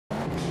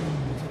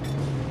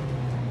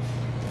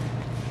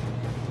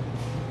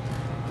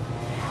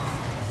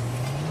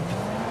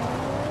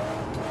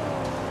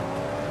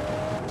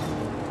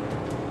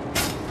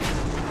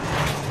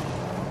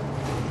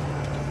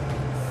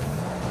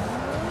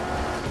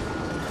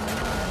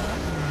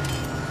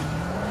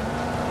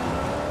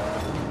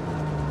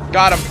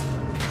Got him.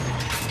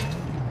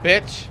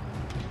 Bitch.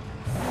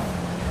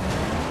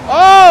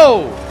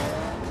 Oh!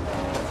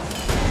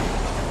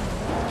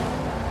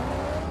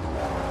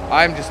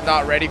 I'm just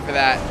not ready for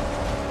that.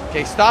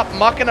 Okay, stop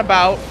mucking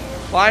about.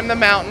 Climb the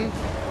mountain.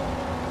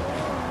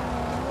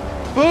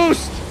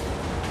 Boost!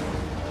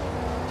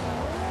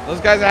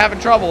 Those guys are having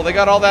trouble. They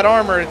got all that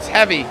armor. It's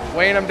heavy.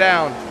 Weighing them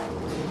down.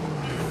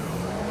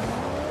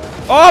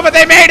 Oh, but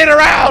they made it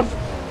around!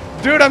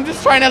 Dude, I'm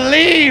just trying to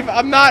leave.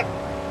 I'm not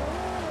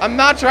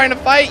trying to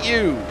fight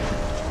you.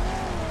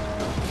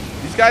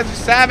 These guys are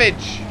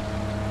savage.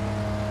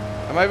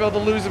 I might be able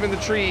to lose them in the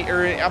tree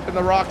or up in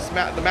the rocks,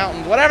 the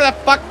mountains. Whatever the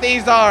fuck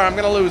these are, I'm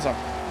gonna lose them.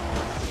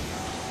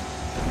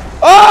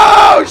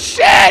 Oh,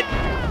 shit!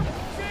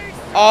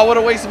 Oh, what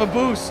a waste of a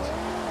boost.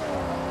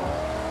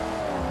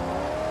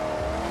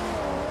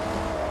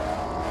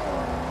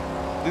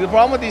 The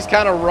problem with these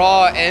kind of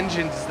raw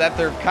engines is that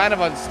they're kind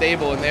of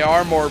unstable and they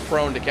are more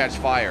prone to catch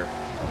fire.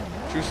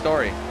 True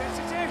story.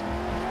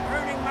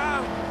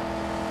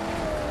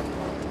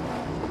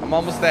 I'm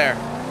almost there.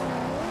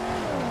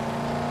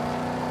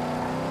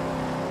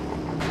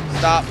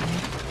 Stop.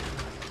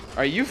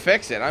 Alright, you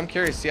fix it. I'm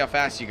curious to see how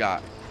fast you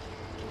got.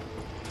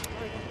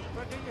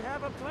 But do you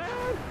have a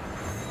plan?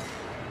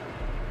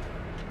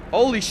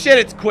 Holy shit,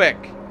 it's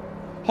quick.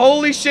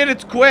 Holy shit,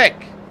 it's quick.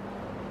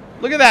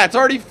 Look at that. It's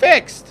already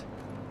fixed.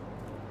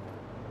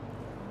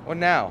 What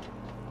now?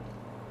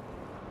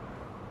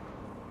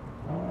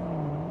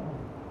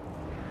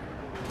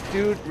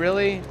 Dude,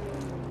 really?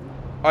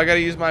 Oh, I gotta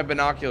use my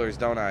binoculars,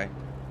 don't I?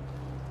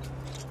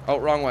 Oh,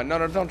 wrong one. No,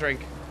 no, don't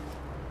drink.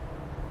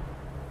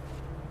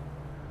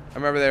 I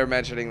remember they were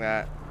mentioning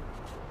that.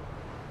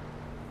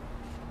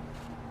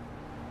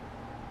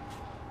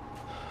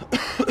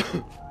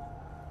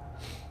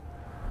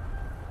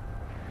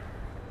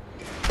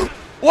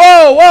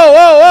 Whoa, whoa,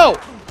 whoa, whoa!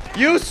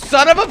 You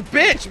son of a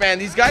bitch, man.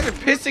 These guys are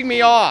pissing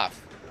me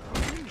off.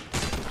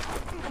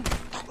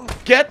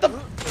 Get the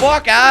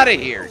fuck out of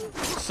here,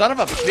 son of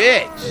a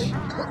bitch.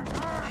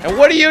 And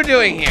what are you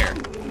doing here?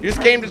 You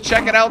just came to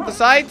check it out the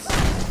sights?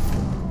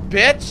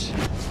 Bitch.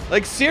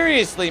 Like,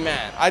 seriously,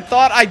 man. I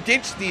thought I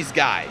ditched these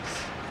guys.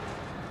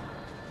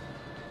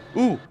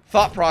 Ooh,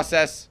 thought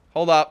process.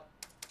 Hold up.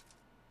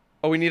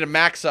 Oh, we need a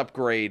max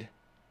upgrade.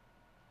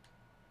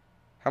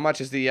 How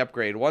much is the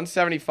upgrade?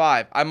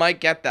 175. I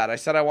might get that. I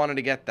said I wanted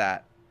to get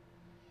that.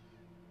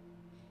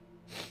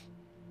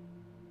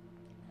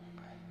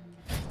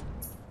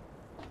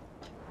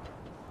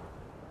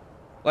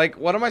 Like,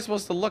 what am I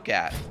supposed to look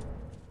at?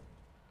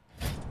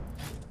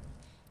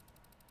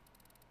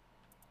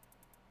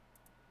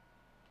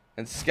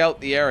 And scout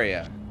the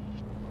area.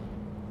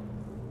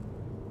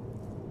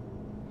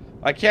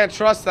 I can't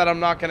trust that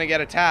I'm not going to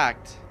get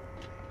attacked.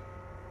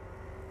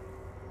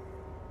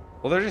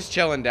 Well, they're just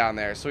chilling down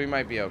there, so we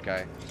might be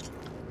okay.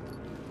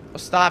 Oh,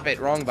 stop it.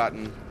 Wrong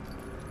button.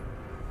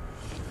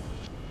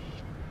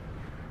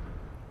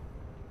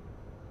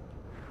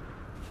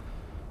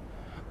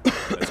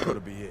 That's gotta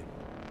be it.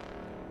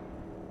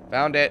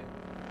 Found it.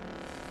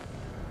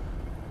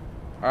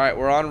 Alright,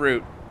 we're en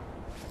route.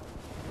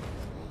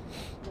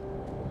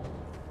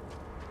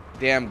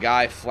 Damn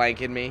guy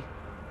flanking me.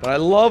 But I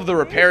love the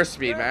repair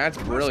speed, man. That's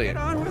brilliant.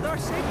 Let's get on with our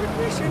sacred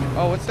mission.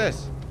 Oh, what's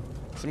this?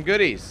 Some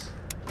goodies.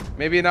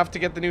 Maybe enough to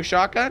get the new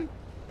shotgun?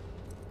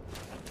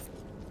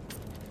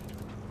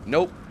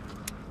 Nope.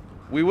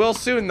 We will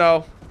soon,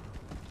 though.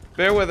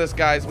 Bear with us,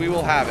 guys. We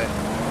will have it.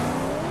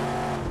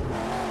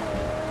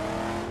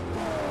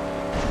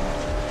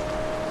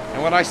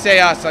 And when I say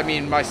us, I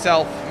mean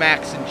myself,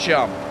 Max, and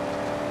Chum.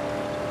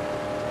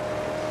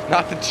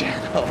 Not the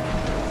channel.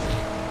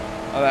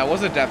 Oh, that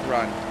was a death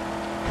run.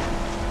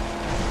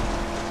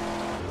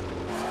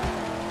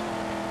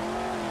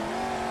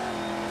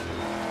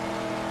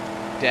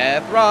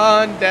 Death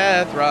run,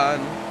 death run.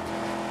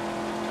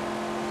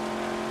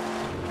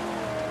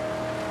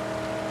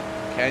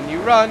 Can you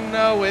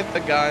run with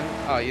the gun?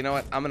 Oh, you know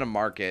what? I'm gonna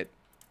mark it.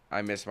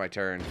 I missed my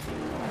turn.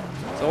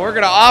 So we're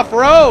gonna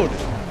off-road.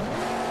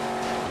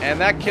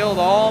 And that killed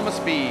all my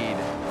speed.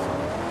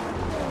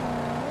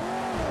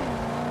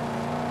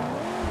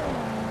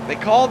 They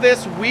call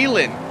this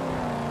wheelin',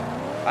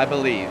 I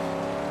believe.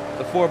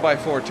 The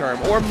 4x4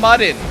 term. Or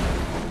muddin'.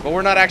 But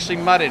we're not actually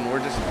muddin'. We're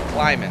just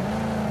climbing.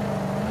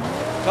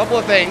 Couple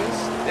of things.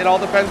 It all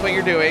depends what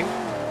you're doing.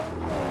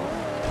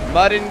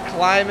 Mudding,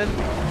 climbing,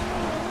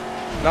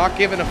 not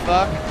giving a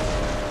fuck.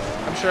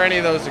 I'm sure any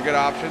of those are good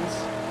options.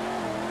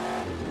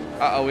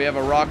 Uh-oh, we have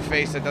a rock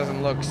face that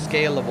doesn't look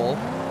scalable.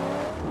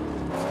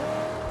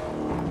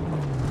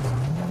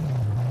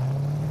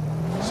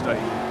 Stay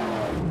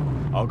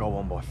here. I'll go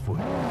on by foot.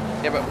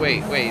 Yeah, but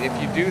wait. If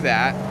you do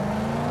that...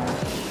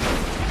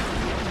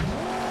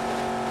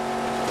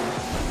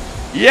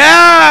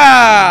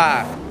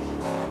 Yeah!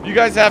 You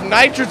guys have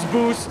nitrous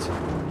boost.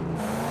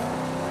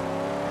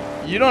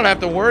 You don't have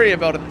to worry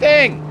about a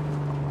thing.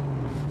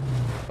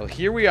 Well,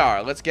 here we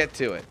are. Let's get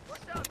to it.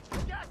 I'm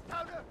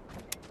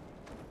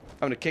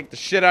gonna kick the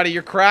shit out of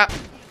your crap.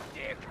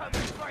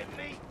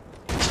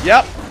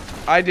 Yep,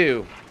 I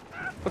do.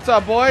 What's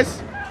up,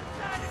 boys?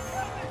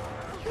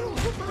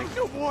 Take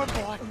no more,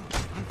 boy.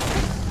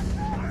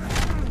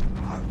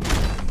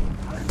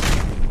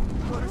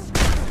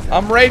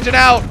 I'm raging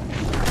out.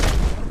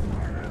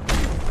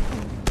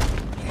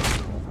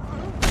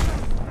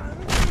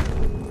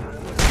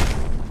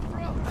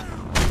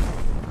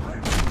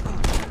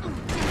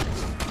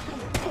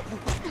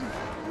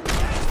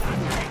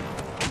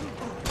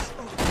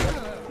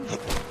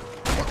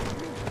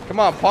 Come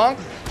on, punk.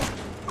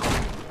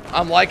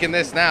 I'm liking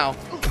this now.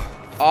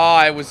 Oh,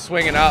 I was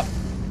swinging up.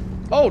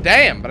 Oh,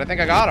 damn, but I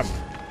think I got him.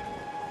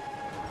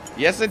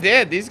 Yes, I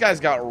did. These guys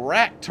got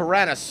wrecked.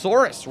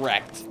 Tyrannosaurus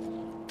wrecked.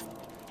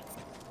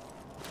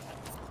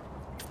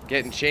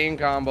 Getting chain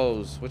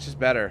combos. Which is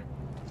better?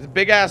 Is it a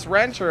big-ass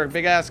wrench or a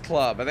big-ass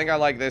club? I think I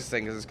like this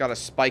thing because it's got a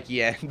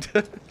spiky end.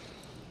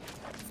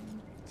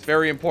 It's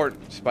very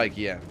important,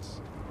 spiky ends.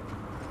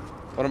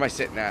 What am I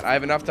sitting at? I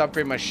have enough to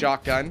upgrade my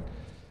shotgun.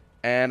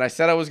 And I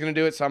said I was going to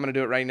do it, so I'm going to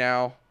do it right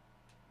now.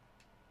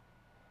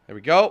 There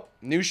we go.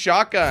 New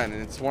shotgun.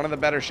 And it's one of the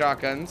better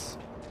shotguns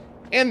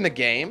in the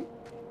game.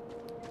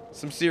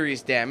 Some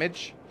serious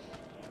damage.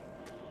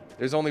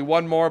 There's only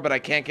one more, but I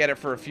can't get it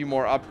for a few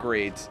more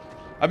upgrades.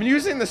 I've been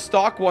using the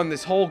stock one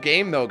this whole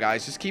game, though,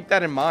 guys. Just keep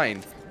that in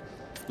mind.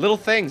 Little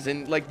things,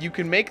 and, like, you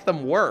can make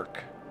them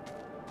work.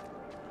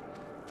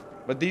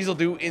 But these will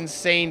do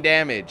insane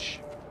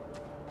damage.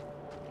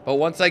 But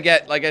once I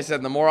get, like I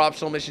said, the more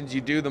optional missions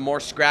you do, the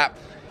more scrap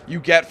you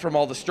get from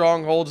all the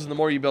strongholds, and the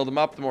more you build them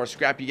up, the more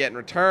scrap you get in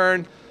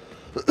return.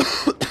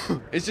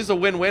 It's just a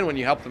win-win when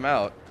you help them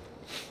out.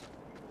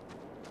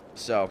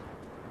 So,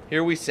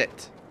 here we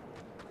sit.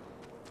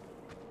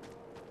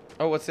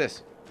 Oh, what's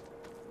this?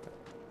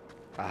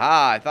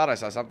 Aha, I thought I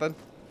saw something.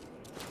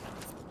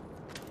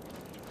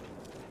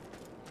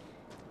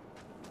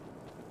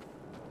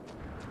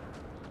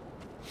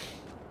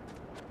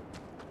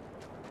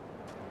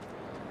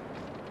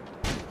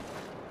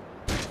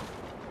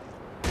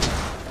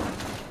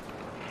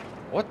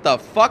 What the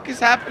fuck is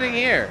happening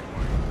here?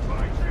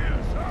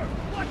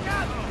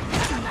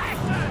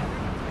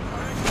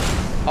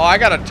 Oh, I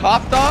got a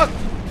top dog?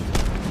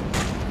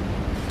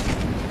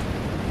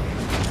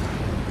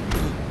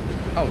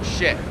 Oh,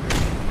 shit.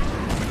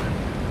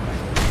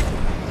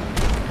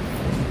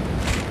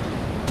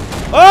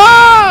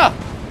 Ah!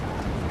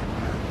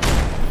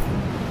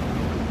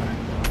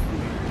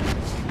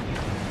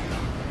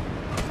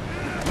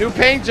 New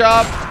paint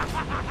job.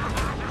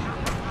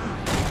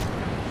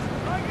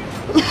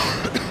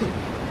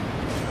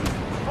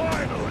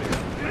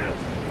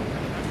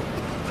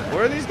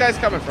 Where are these guys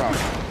coming from?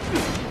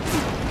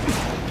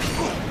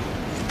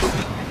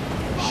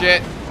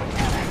 Shit.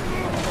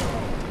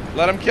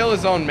 Let him kill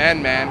his own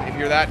men, man, if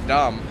you're that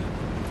dumb.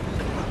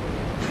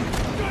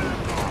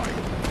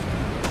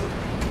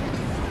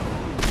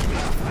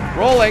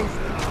 Rolling.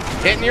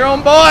 Hitting your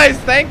own boys.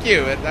 Thank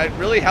you. It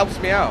really helps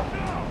me out.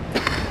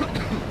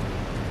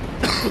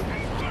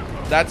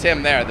 That's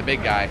him there, the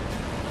big guy.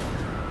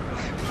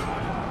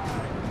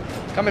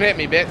 Come and hit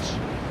me, bitch.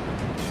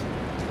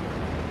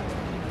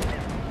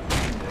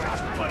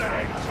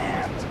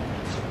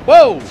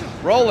 Whoa!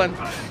 Rolling.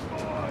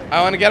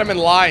 I want to get him in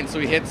line so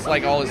he hits,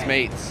 like, all his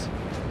mates.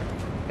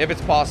 If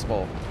it's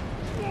possible.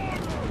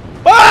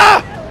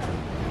 Ah!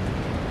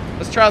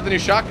 Let's try out the new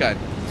shotgun.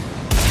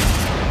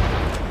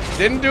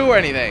 Didn't do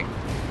anything.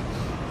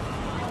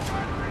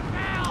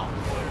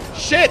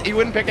 Shit! He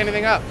wouldn't pick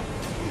anything up.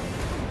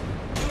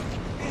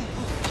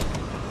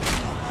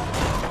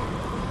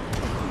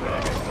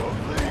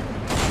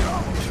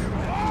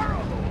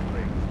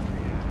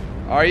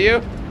 Are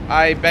you?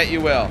 I bet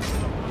you will.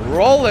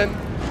 Rolling.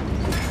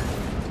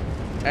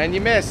 And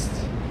you missed.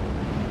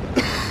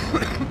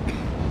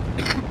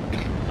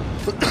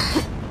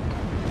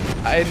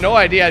 I had no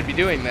idea I'd be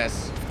doing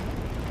this.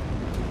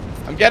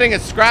 I'm getting a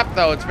scrap,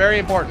 though. It's very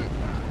important.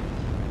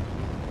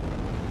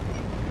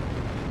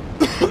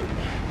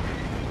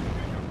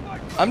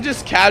 I'm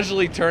just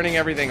casually turning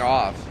everything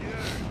off.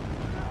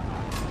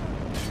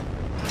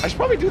 I should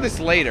probably do this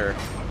later.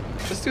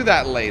 Let's do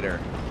that later.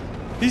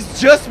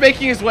 He's just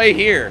making his way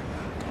here.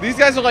 These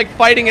guys are like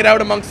fighting it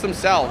out amongst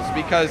themselves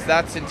because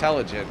that's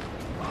intelligent.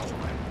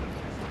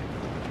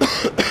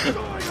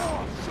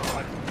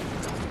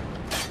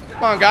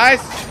 Come on, guys.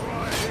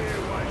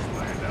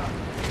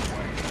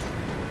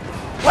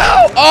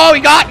 Whoa! Oh, he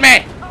got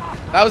me!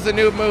 That was a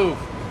new move.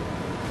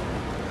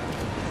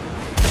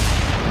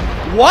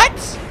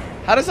 What?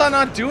 How does that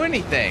not do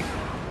anything?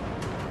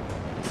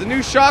 It's a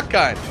new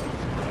shotgun.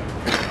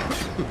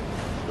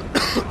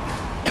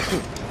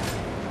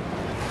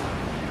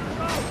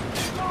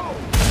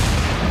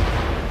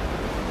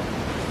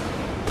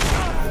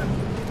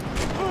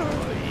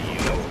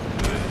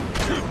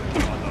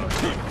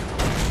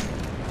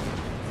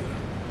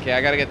 Okay,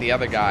 I gotta get the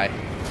other guy.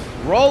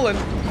 Rolling.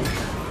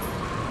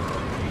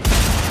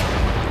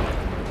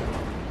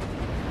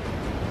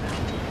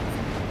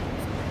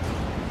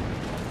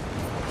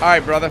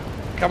 Alright, brother.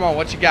 Come on,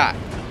 what you got?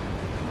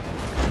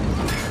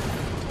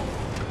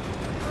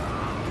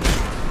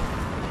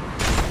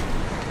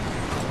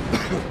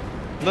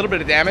 A little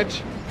bit of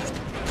damage.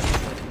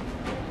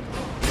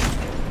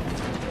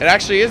 It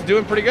actually is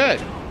doing pretty good.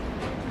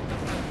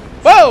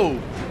 Whoa!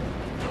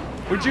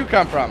 Where'd you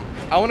come from?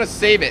 I want to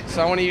save it,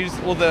 so I want to use...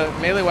 Well, the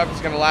melee weapon's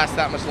going to last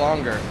that much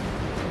longer.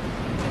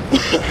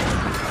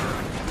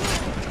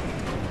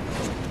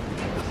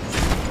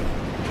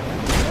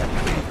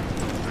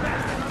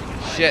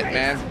 Shit,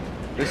 man.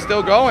 They're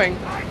still going.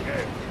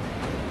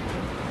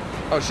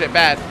 Oh, shit,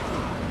 bad.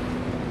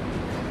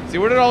 See,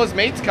 where did all his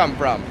mates come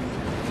from?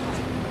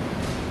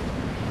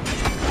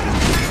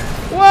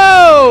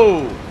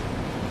 Whoa!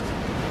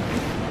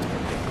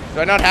 Do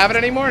I not have it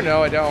anymore?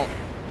 No, I don't.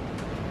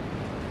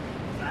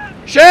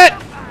 Shit!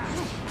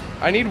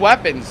 I need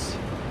weapons.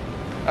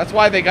 That's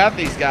why they got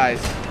these guys.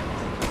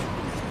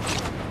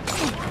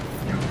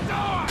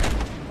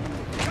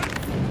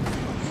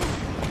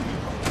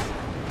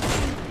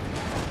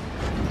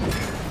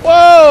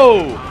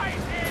 Whoa!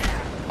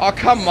 Oh,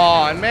 come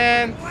on,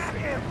 man.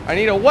 I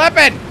need a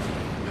weapon!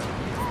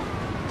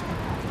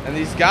 And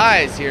these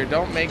guys here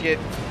don't make it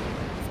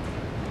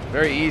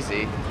very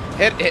easy.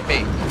 Hit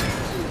me.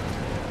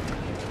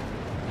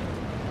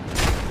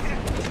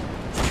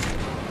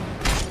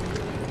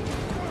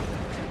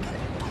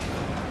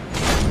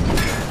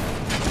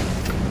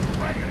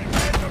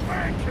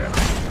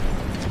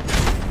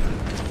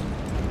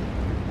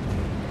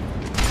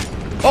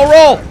 Oh,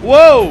 roll!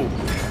 Whoa!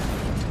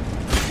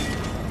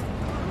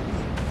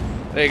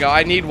 There you go.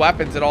 I need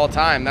weapons at all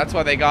time. That's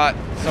why they got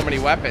so many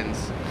weapons.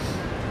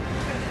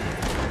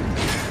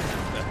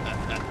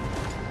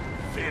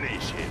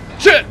 Finish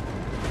it. Shit!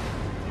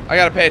 I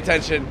gotta pay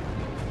attention.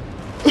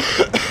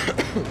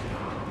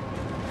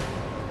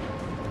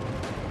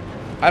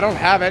 I don't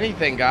have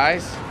anything,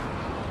 guys.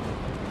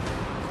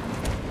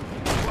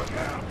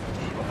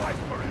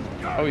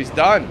 Oh, he's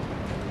done.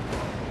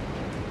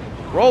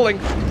 Rolling.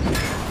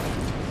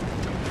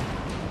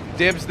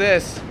 Dibs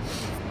this.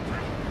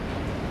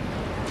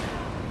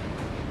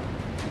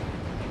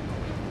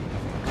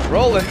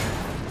 Rolling.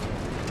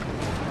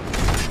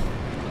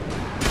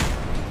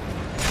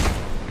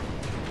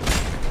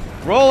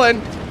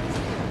 Rolling.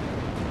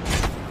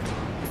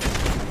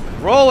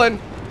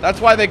 Rolling. That's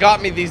why they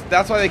got me these.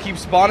 That's why they keep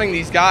spawning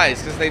these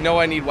guys, because they know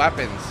I need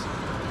weapons.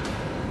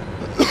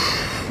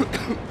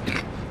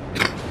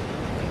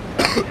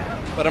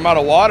 But I'm out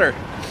of water.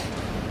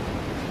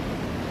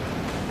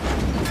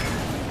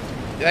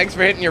 Thanks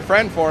for hitting your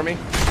friend for me.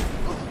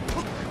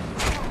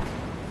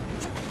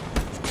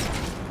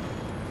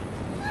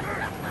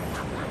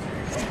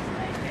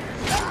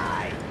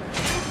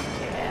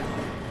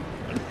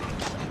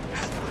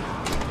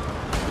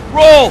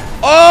 Roll!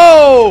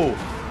 Oh!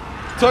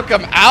 Took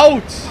him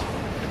out.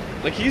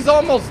 Like, he's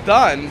almost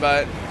done,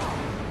 but...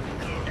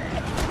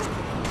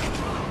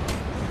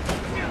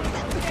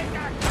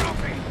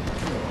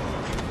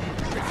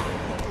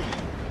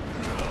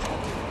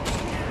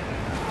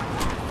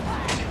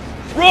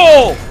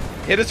 Roll!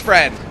 Hit his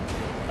friend.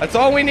 That's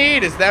all we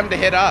need, is them to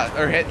hit us,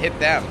 or hit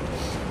them.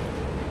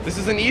 This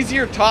is an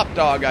easier top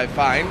dog, I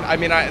find. I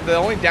mean, the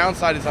only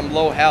downside is I'm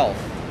low health.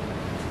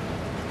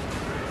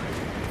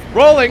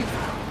 Rolling!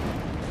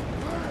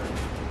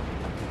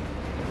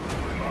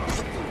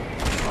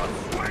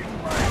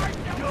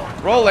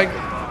 Rolling.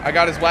 I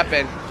got his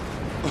weapon.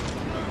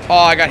 Oh,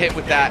 I got hit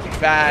with that.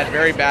 Bad,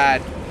 very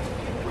bad.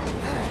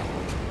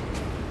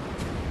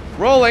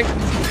 Rolling.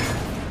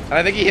 And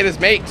I think he hit his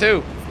mate,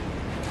 too.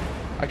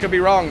 I could be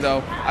wrong,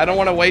 though. I don't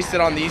want to waste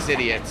it on these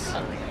idiots.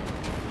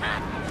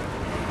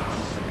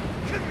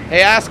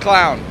 Hey, ass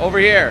clown, over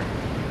here.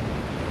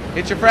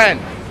 Hit your friend.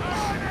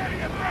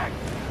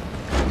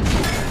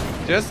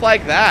 Just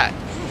like that.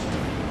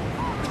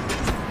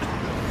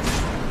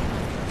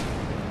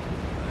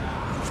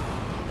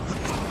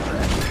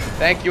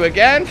 Thank you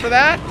again for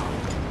that.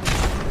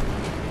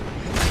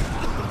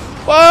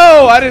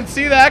 Whoa, I didn't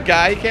see that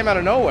guy. He came out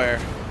of nowhere.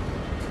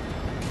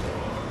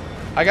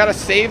 I gotta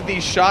save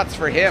these shots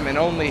for him and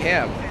only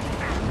him.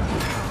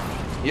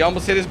 He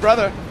almost hit his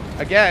brother.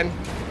 Again.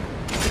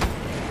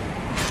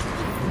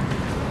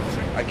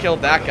 I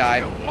killed that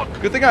guy.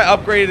 Good thing I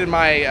upgraded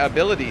my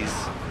abilities.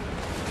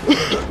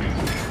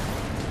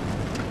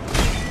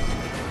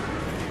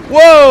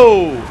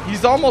 Whoa!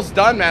 He's almost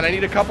done, man. I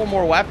need a couple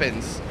more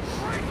weapons.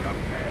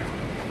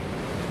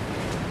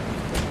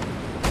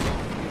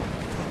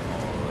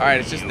 Alright,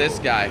 it's just this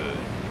guy.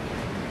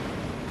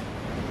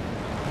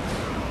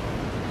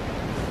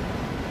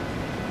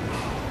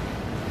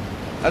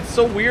 That's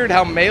so weird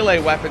how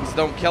melee weapons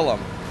don't kill him.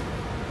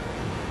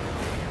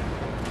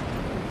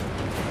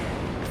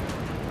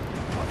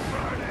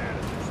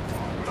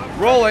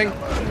 Rolling.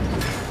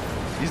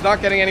 He's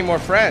not getting any more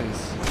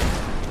friends.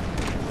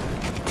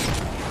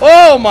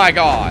 Oh my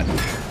god.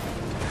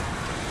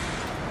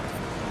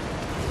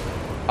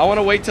 I want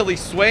to wait till he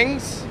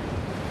swings.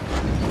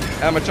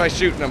 And I'm going to try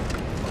shooting him.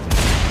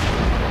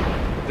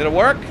 Did it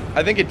work?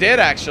 I think it did,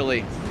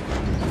 actually.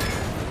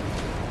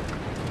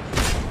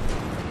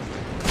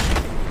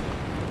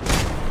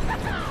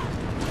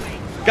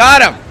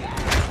 Got him!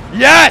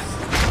 Yes!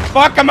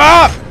 Fuck him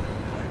up!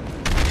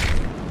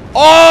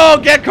 Oh,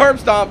 get curb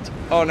stomped!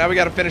 Oh, now we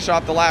gotta finish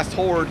off the last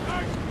horde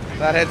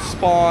that had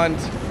spawned.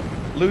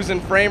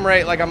 Losing frame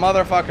rate like a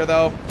motherfucker,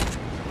 though.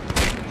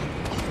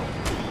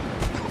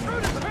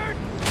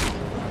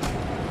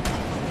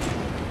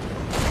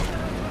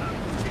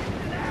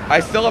 I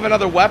still have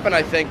another weapon,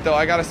 I think, though.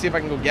 I gotta see if I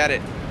can go get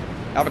it.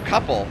 I have a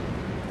couple.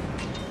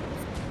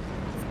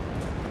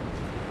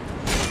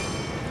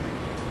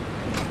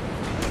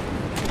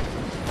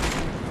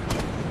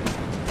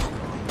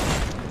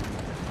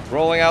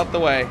 Rolling out the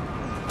way.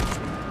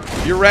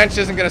 Your wrench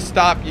isn't gonna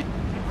stop you.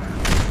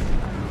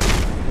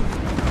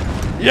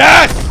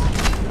 Yes!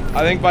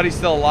 I think Buddy's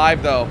still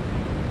alive, though.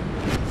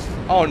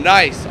 Oh,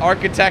 nice.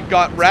 Architect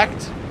got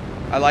wrecked.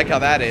 I like how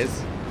that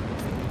is.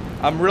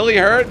 I'm really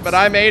hurt, but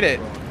I made it.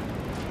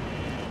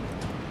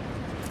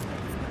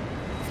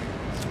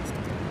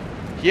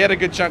 He had a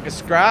good chunk of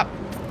scrap.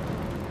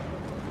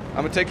 I'm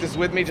gonna take this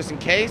with me just in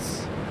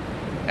case.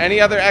 Any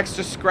other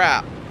extra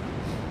scrap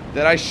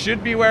that I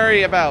should be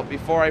wary about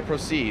before I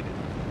proceed.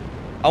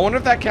 I wonder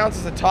if that counts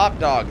as a top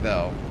dog,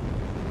 though.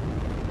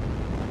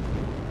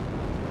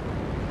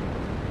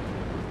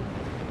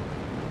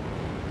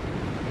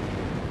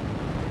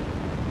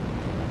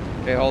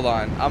 Okay, hold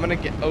on. I'm gonna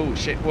get... Oh,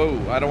 shit. Whoa.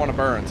 I don't want to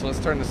burn, so let's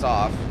turn this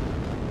off.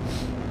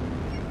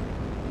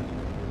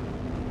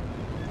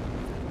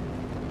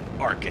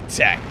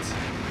 Architect.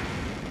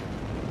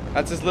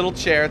 That's his little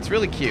chair. It's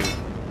really cute.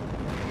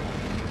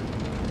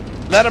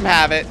 Let him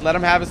have it. Let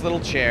him have his little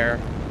chair.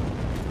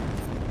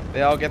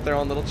 They all get their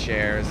own little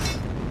chairs.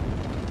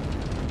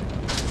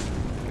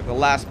 Get the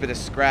last bit of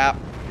scrap.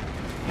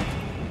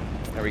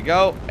 There we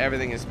go.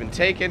 Everything has been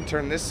taken.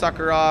 Turn this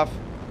sucker off.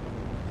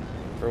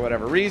 For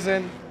whatever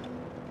reason.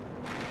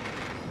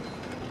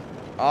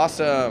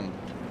 Awesome.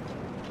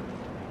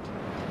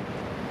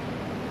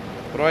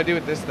 What do I do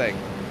with this thing?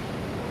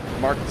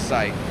 Mark the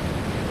site.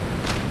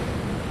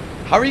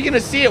 How are you going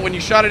to see it when you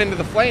shot it into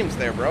the flames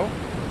there, bro?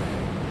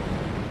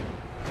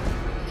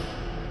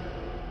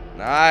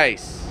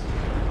 Nice.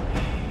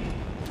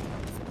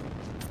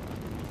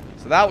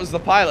 So that was the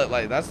pilot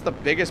light. That's the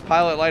biggest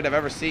pilot light I've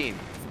ever seen.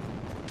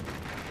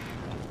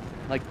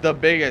 Like the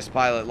biggest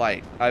pilot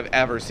light I've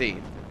ever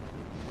seen.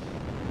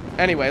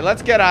 Anyway,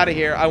 let's get out of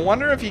here. I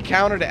wonder if he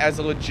counted it as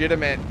a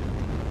legitimate...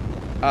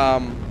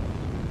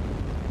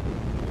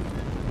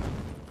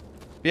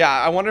 Yeah,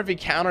 I wonder if he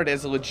counted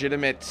as a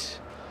legitimate...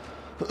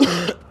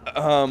 what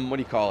do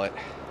you call it?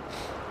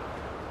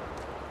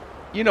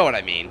 You know what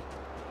I mean.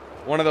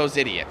 One of those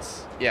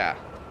idiots. Yeah.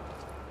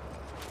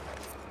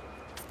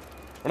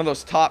 One of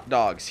those top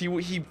dogs.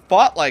 He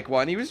fought like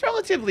one. He was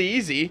relatively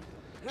easy.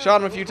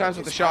 Shot him a few times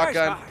with the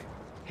shotgun.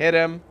 Hit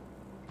him.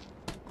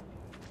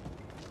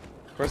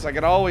 Of course, I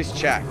could always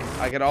check.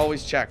 I could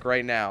always check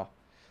right now.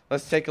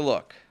 Let's take a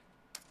look.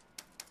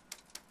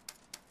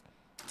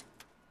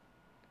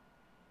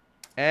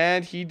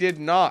 And he did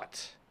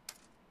not.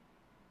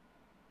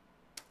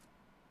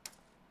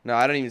 No,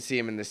 I don't even see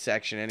him in this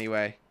section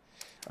anyway.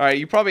 Alright,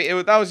 you probably...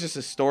 that was just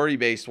a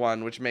story-based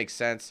one, which makes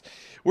sense.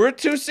 We're at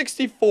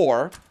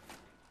 264.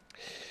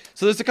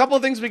 So there's a couple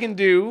of things we can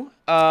do.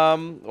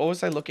 What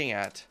was I looking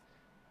at?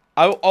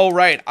 Oh,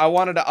 right. I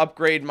wanted to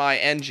upgrade my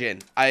engine.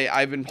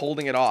 I've been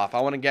holding it off.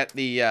 I want to get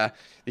the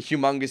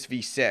humongous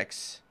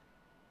V6.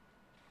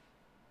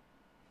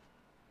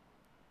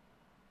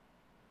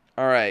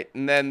 Alright,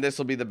 and then this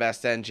will be the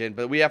best engine.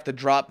 But we have to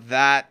drop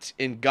that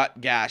in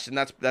gut gash. And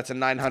that's a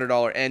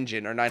 $900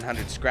 engine, or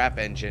 900 scrap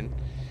engine.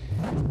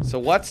 So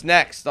what's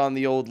next on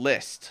the old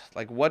list?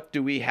 Like, what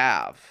do we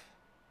have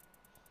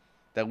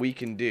that we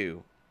can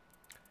do?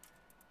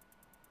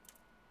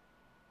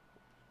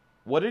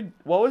 What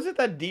was it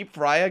that Deep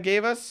Frya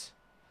gave us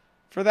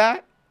for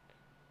that?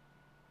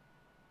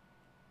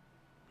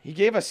 He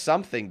gave us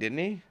something, didn't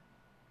he?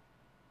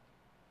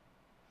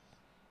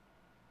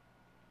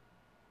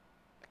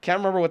 I can't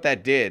remember what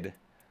that did.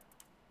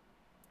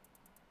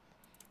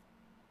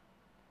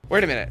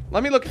 Wait a minute.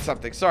 Let me look at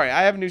something. Sorry,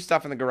 I have new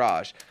stuff in the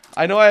garage.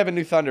 I know I have a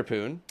new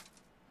Thunderpoon.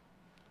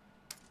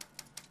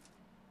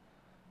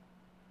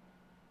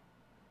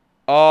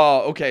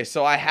 Oh, okay.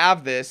 So I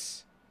have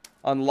this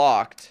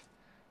unlocked.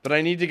 But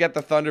I need to get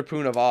the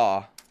Thunderpoon of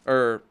Awe.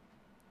 Or...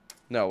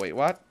 No, wait,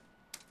 what?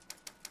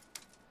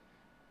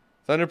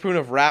 Thunderpoon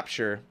of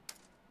Rapture.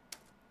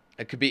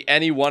 It could be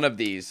any one of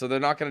these. So they're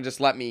not going to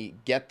just let me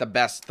get the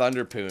best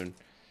Thunderpoon.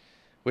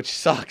 Which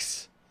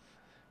sucks.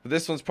 But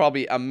this one's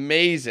probably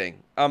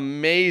amazing.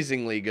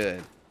 Amazingly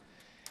good.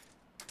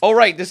 Oh,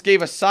 right. This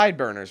gave us side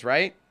burners,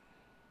 right?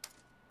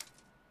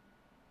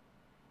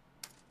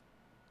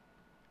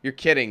 You're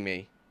kidding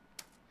me.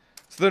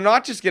 So they're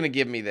not just going to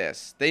give me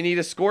this. They need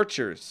a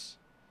Scorchers.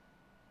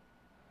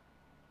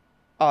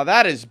 Oh,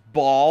 that is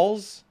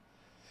balls.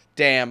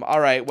 Damn.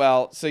 All right.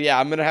 Well, so yeah,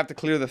 I'm going to have to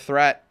clear the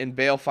threat in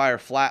Balefire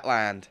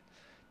Flatland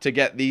to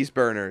get these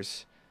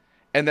burners.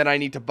 And then I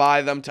need to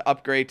buy them to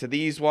upgrade to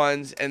these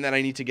ones. And then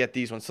I need to get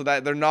these ones. So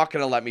that they're not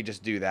going to let me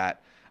just do that.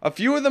 A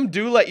few of them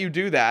do let you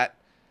do that.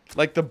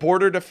 Like the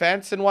border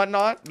defense and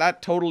whatnot.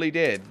 That totally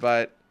did.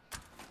 But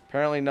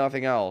apparently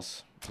nothing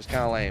else. Just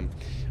kind of lame.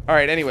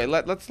 Alright, anyway.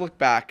 Let's look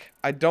back.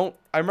 I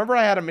remember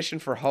I had a mission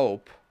for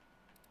Hope.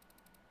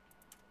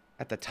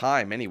 At the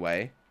time,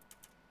 anyway.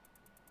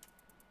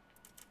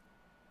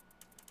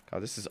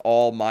 God, this is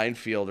all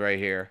minefield right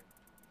here.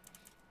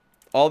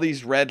 All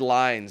these red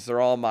lines, they're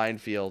all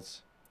minefields.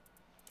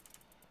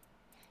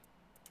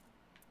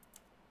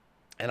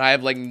 And I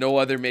have, like, no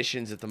other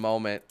missions at the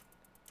moment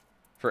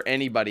for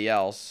anybody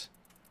else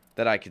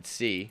that I could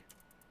see.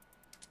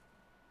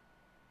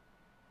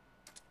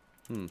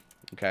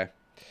 Okay.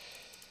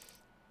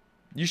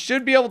 You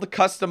should be able to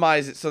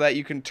customize it so that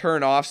you can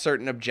turn off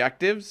certain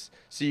objectives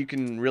so you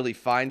can really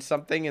find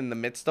something in the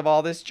midst of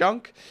all this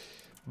junk.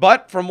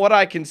 But from what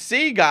I can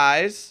see,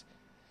 guys,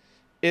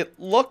 it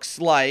looks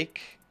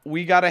like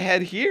we gotta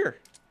head here.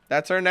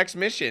 That's our next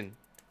mission.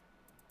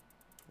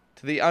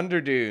 To the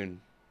Underdune.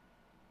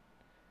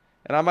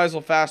 And I might as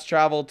well fast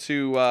travel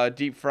to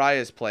Deep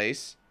Frya's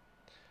place,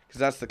 because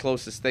that's the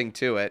closest thing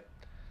to it.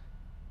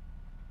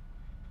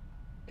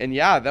 And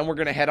yeah, then we're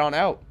gonna head on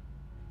out.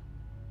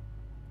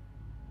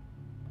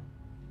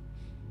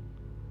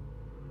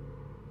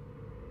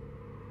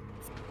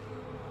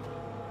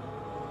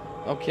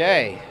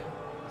 Okay.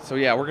 So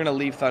yeah, we're gonna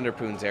leave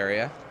Thunderpoon's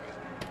area.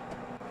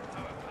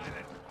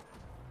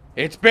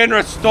 It's been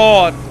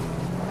restored!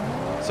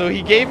 So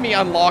he gave me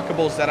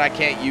unlockables that I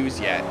can't use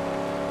yet.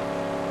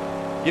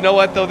 You know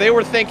what, though? They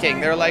were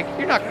thinking. They're like,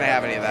 you're not gonna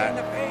have any of that. In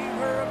the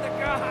favor of the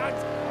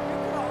gods, you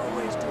can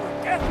always do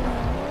it. Get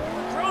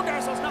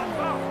Progressal's not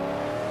far.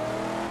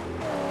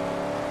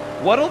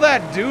 What'll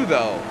that do,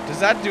 though? Does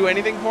that do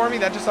anything for me?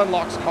 That just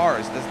unlocks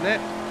cars, doesn't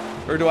it?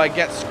 Or do I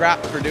get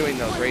scrapped for doing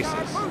those races?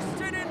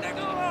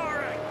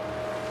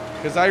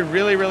 Because I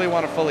really, really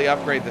want to fully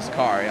upgrade this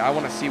car. I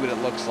want to see what it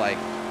looks like.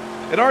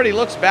 It already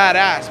looks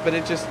badass, but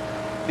it just...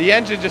 the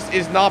engine just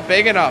is not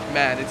big enough,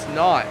 man. It's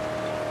not.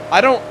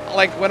 I don't...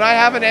 like, when I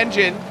have an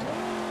engine...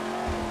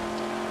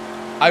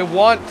 I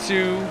want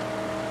to...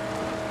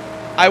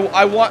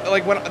 I want...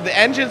 like, when the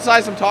engine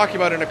size I'm talking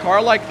about in a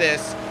car like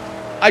this...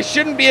 I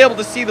shouldn't be able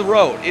to see the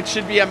road. It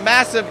should be a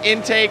massive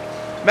intake...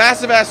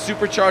 massive-ass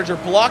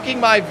supercharger blocking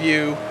my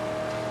view.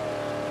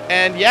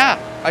 And, yeah.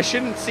 I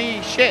shouldn't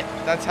see shit.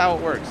 That's how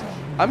it works.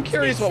 I'm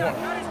curious what one...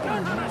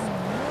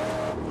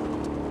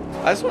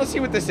 I just want to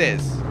see what this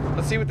is.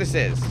 Let's see what this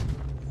is.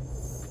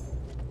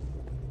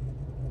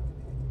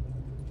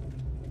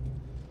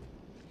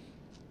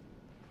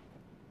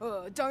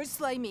 Oh, don't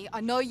slay me.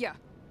 I know ya.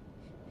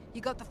 You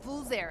got the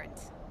fool's errand.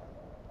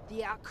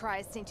 The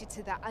outcry sent you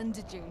to the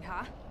Underdune,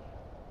 huh?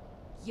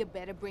 You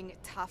better bring a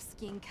tough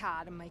skin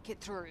car to make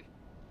it through.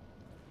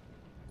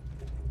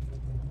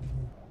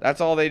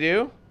 That's all they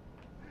do?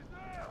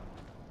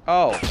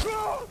 Oh.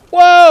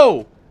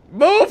 Whoa!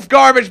 Move,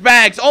 garbage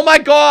bags! Oh my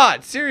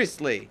god!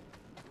 Seriously.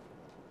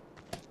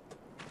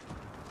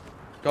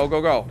 Go,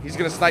 go, go. He's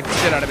gonna snipe the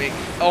shit out of me.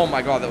 Oh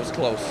my god, that was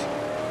close.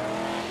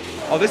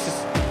 Oh, this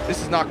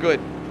is not good.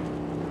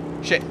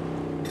 Shit.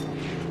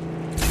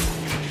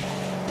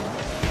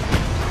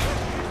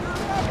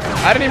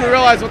 I didn't even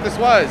realize what this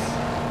was.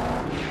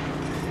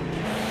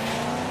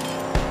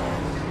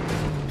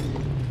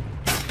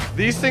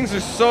 These things are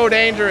so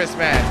dangerous,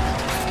 man.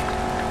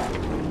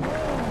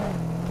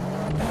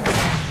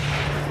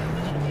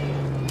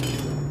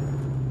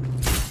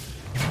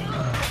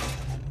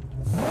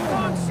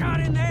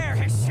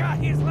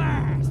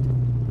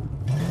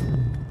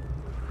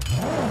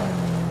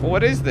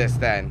 What is this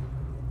then?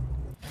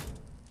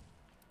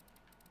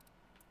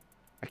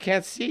 I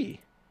can't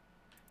see.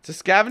 It's a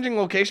scavenging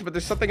location, but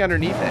there's something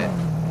underneath it.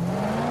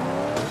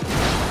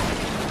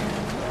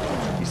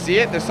 You see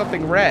it? There's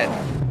something red.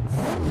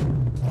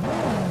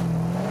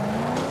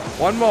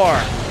 One more.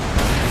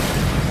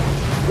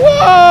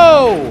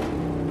 Whoa!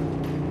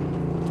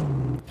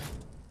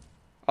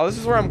 Oh, this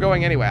is where I'm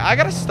going anyway. I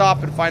gotta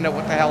stop and find out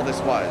what the hell this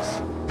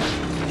was.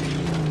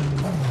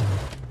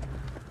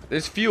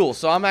 There's fuel,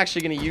 so I'm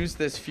actually going to use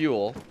this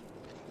fuel.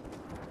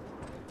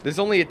 There's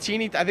only a I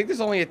think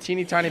there's only a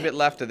teeny tiny bit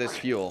left of this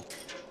fuel.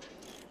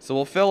 So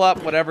we'll fill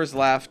up whatever's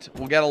left.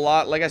 We'll get a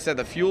lot. Like I said,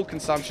 the fuel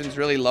consumption's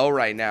really low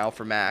right now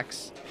for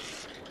max.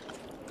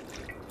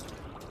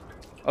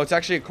 Oh, it's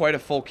actually quite a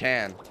full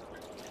can.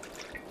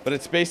 But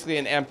it's basically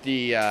an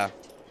empty... So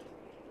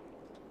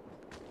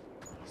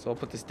I'll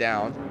put this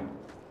down.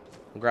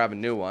 We'll grab a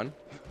new one.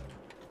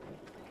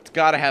 It's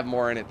got to have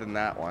more in it than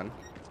that one.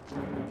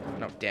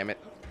 No, damn it.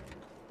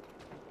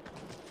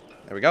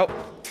 There we go.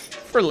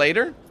 For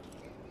later.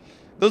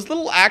 Those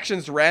little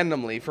actions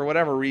randomly, for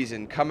whatever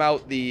reason, come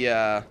out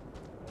the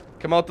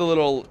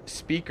little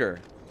speaker.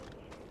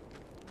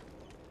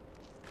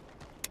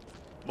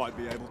 Might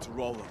be able to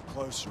roll up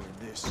closer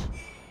in this.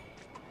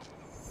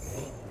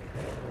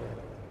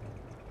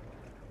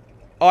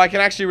 Oh, I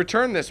can actually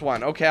return this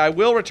one. Okay, I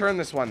will return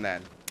this one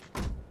then.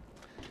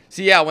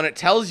 See, yeah, when it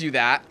tells you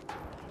that,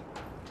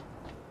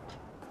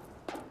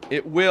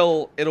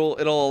 it'll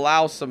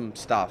allow some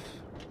stuff.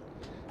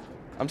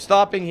 I'm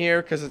stopping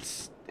here because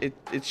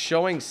it's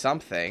showing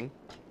something.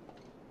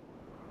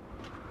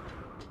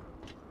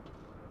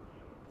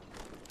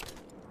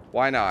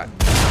 Why not?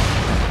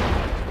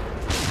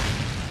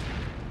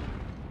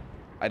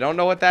 I don't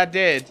know what that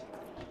did.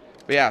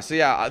 But yeah, so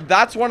yeah,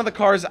 that's one of the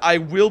cars I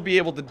will be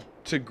able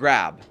to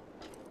grab.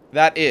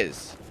 That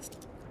is.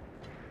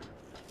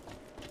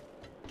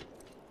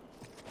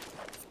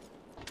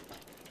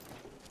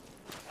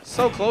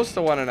 So close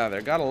to one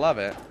another. Gotta love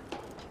it.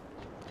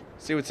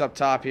 See what's up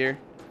top here.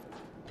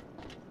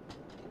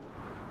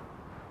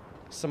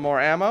 Some more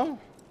ammo.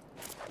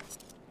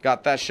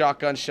 Got that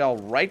shotgun shell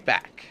right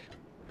back.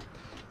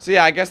 So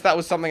yeah, I guess that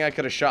was something I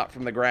could have shot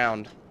from the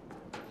ground.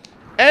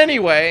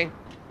 Anyway.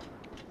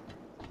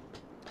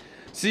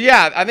 So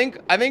yeah, I think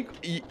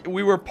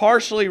we were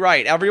partially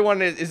right.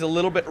 Everyone is a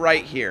little bit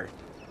right here.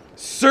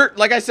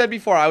 Like I said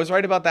before, I was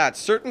right about that.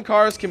 Certain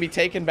cars can be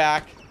taken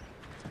back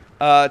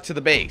to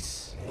the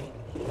base.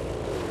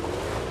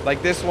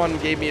 Like this one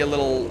gave me a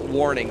little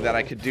warning that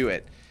I could do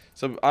it.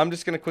 So I'm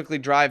just going to quickly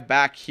drive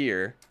back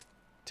here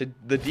to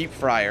the deep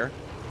fryer.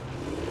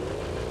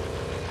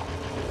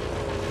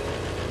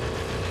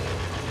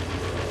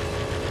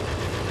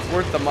 It's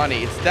worth the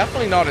money. It's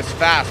definitely not as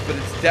fast, but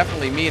it's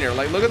definitely meaner.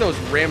 Like, look at those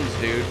rims,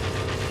 dude.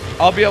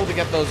 I'll be able to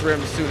get those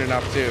rims soon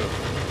enough, too.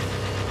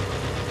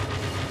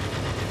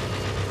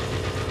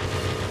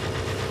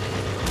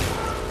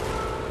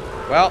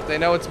 Well, they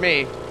know it's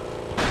me.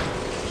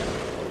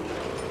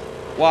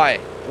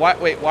 Why?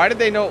 Wait, why did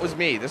they know it was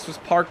me? This was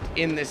parked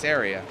in this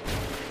area.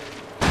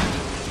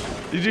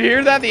 Did you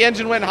hear that? The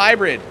engine went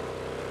hybrid.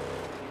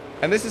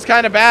 And this is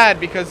kind of bad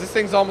because this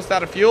thing's almost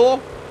out of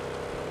fuel.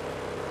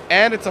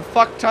 And it's a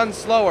fuck ton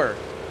slower.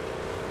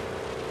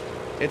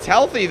 It's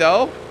healthy,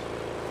 though.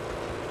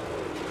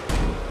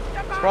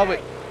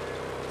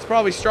 It's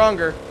probably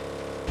stronger.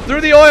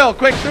 Through the oil!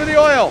 Quick, through the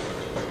oil!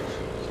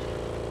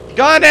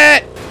 Got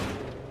it!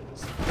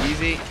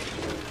 Easy.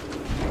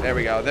 There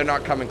we go. They're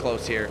not coming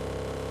close here.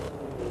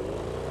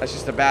 That's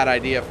just a bad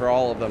idea for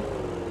all of them.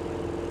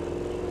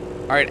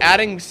 Alright,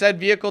 adding said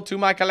vehicle to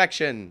my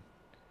collection.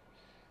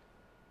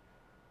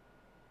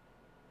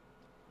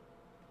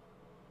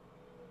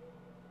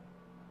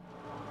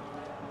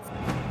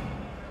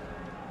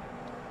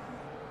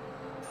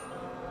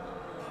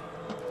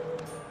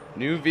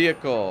 New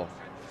vehicle.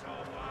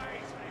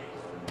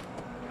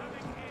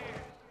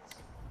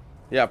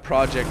 Yeah,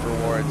 project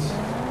rewards.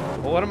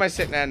 Well, what am I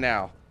sitting at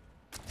now?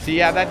 See,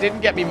 yeah, that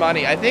didn't get me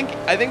money. I think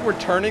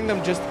returning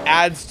them just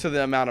adds to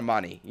the amount of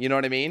money. You know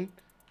what I mean?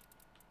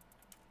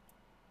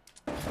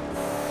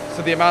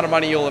 So the amount of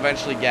money you'll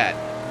eventually get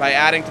by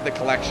adding to the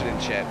collection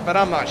and shit. But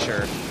I'm not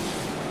sure.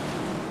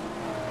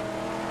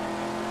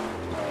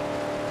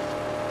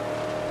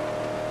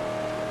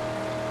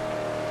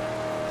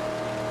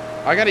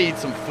 I gotta eat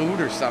some food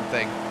or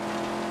something.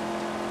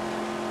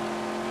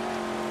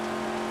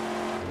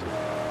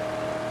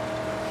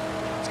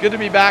 It's good to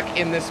be back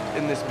in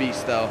this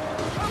beast, though.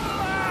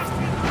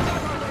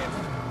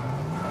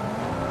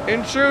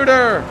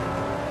 Intruder!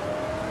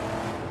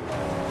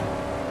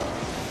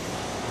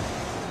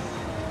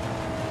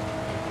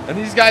 And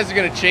these guys are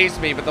gonna chase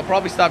me, but they'll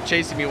probably stop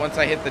chasing me once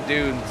I hit the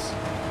dunes.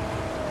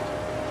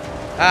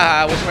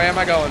 Haha, which way am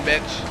I going,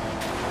 bitch?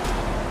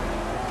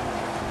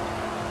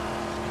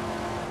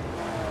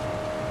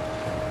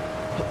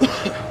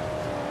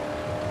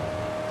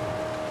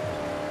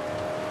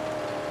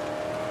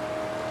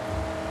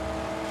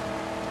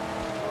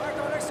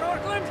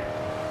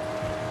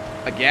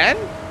 Again?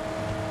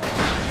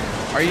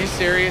 Are you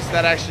serious?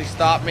 That actually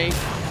stopped me?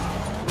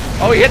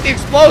 Oh, he hit the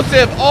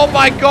explosive! Oh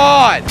my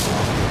god!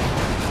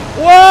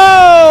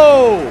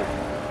 Whoa!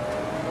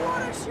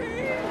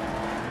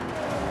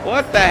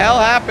 What the hell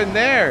happened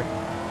there?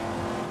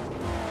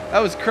 That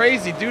was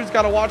crazy. Dude's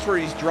got to watch where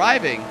he's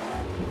driving.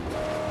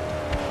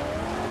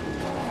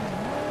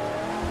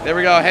 There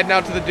we go. Heading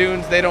out to the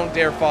dunes. They don't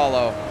dare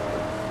follow.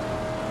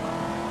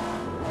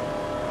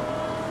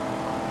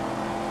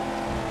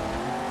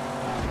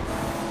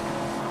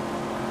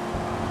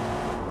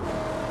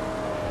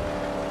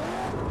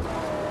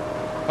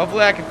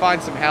 Hopefully I can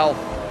find some health.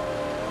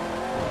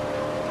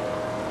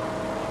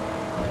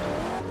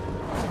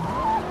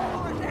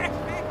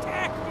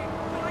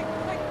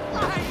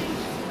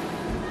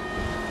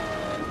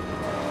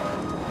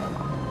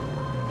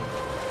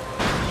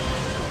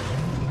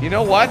 You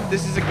know what?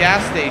 This is a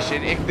gas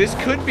station. This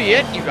could be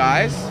it, you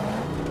guys.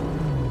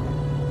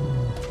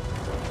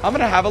 I'm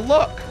gonna have a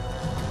look.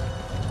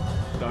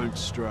 Don't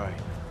stray.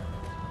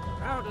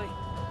 Proudly.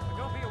 But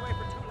don't be away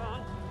for too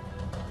long.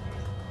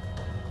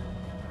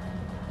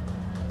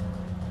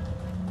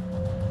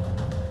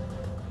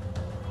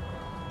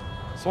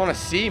 Just want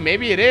to see.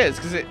 Maybe it is,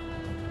 because it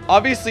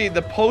obviously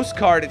the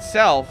postcard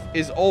itself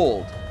is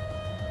old.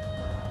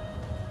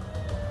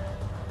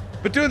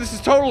 But dude, this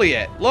is totally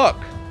it. Look.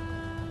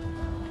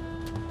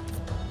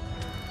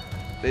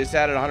 They just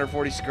added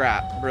 140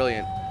 scrap.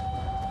 Brilliant.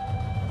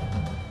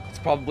 It's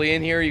probably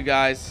in here, you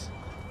guys.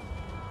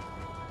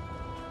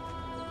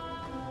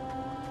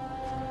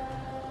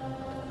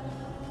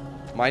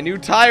 My new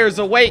tires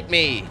await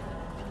me.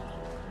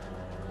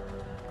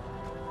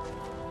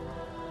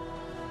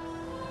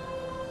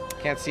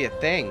 Can't see a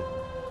thing.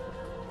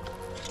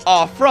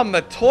 Oh, from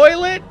the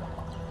toilet?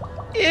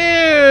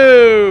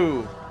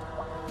 Ew.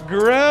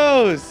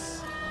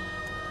 Gross.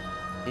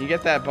 You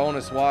get that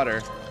bonus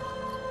water.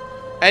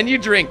 And you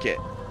drink it.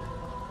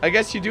 I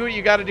guess you do what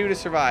you gotta do to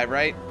survive,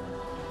 right?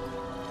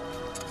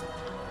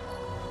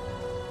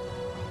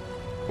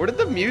 Where did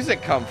the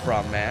music come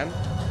from, man?